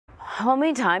Well,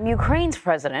 meantime, Ukraine's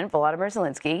President Volodymyr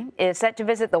Zelenskyy is set to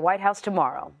visit the White House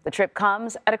tomorrow. The trip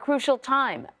comes at a crucial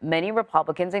time. Many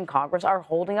Republicans in Congress are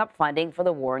holding up funding for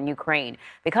the war in Ukraine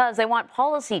because they want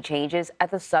policy changes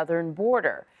at the southern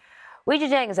border. Weijia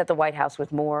Jiang is at the White House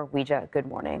with more. Weijia, good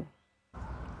morning.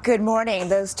 Good morning.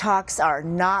 Those talks are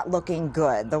not looking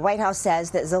good. The White House says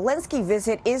that Zelensky's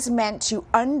visit is meant to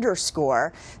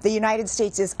underscore the United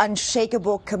States'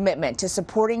 unshakable commitment to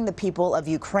supporting the people of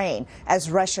Ukraine as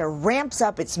Russia ramps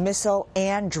up its missile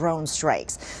and drone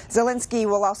strikes. Zelenskyy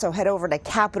will also head over to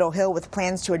Capitol Hill with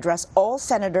plans to address all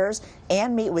senators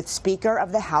and meet with Speaker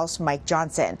of the House Mike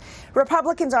Johnson.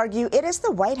 Republicans argue it is the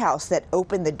White House that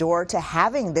opened the door to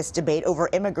having this debate over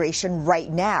immigration right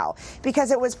now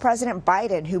because it was President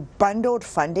Biden who bundled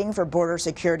funding for border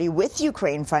security with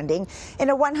Ukraine funding in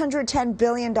a $110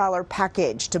 billion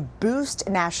package to boost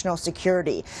national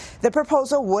security. The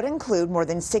proposal would include more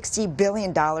than $60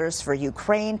 billion for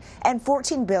Ukraine and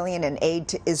 $14 billion in aid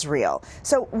to Israel.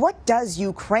 So what does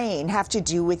Ukraine have to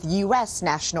do with U.S.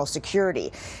 national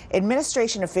security?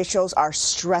 Administration officials are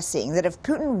stressing that if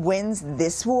Putin wins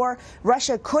this war,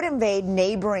 Russia could invade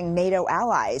neighboring NATO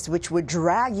allies, which would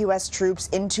drag U.S. troops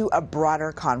into a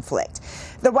broader conflict.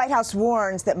 The White House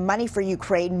warns that money for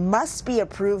Ukraine must be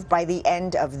approved by the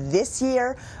end of this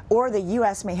year, or the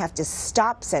U.S. may have to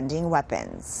stop sending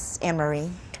weapons. Anne-Marie.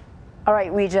 All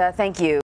right, Weijia, thank you.